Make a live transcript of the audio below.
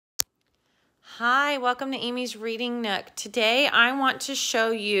Hi, welcome to Amy's Reading Nook. Today I want to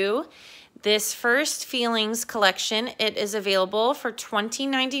show you this First Feelings collection. It is available for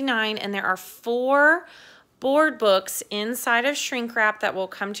 $20.99 and there are 4 board books inside of shrink wrap that will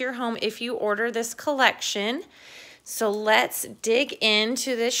come to your home if you order this collection. So let's dig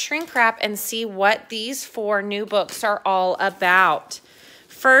into this shrink wrap and see what these 4 new books are all about.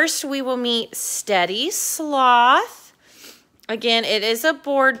 First, we will meet Steady Sloth. Again, it is a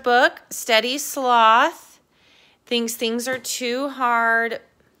board book. Steady Sloth thinks things are too hard.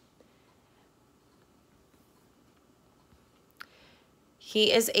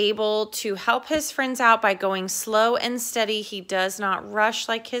 He is able to help his friends out by going slow and steady. He does not rush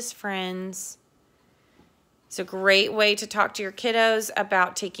like his friends. It's a great way to talk to your kiddos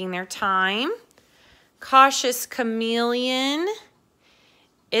about taking their time. Cautious Chameleon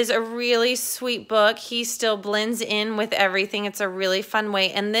is a really sweet book. He still blends in with everything. It's a really fun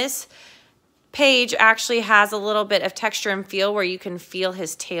way. And this page actually has a little bit of texture and feel where you can feel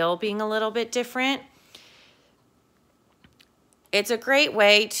his tail being a little bit different. It's a great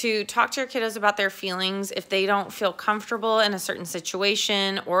way to talk to your kiddos about their feelings if they don't feel comfortable in a certain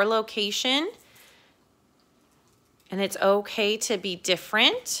situation or location. And it's okay to be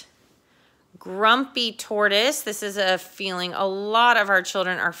different. Grumpy Tortoise. This is a feeling a lot of our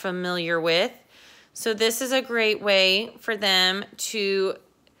children are familiar with. So this is a great way for them to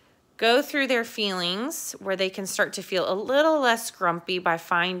go through their feelings where they can start to feel a little less grumpy by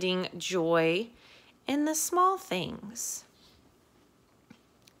finding joy in the small things.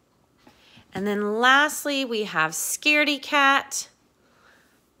 And then lastly, we have Scaredy Cat.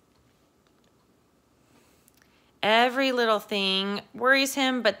 Every little thing worries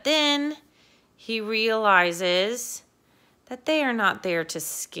him, but then he realizes that they are not there to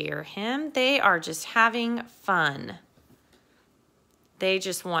scare him. They are just having fun. They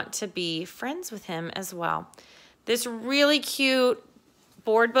just want to be friends with him as well. This really cute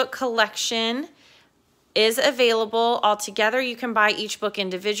board book collection is available altogether. You can buy each book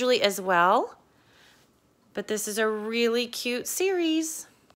individually as well. But this is a really cute series.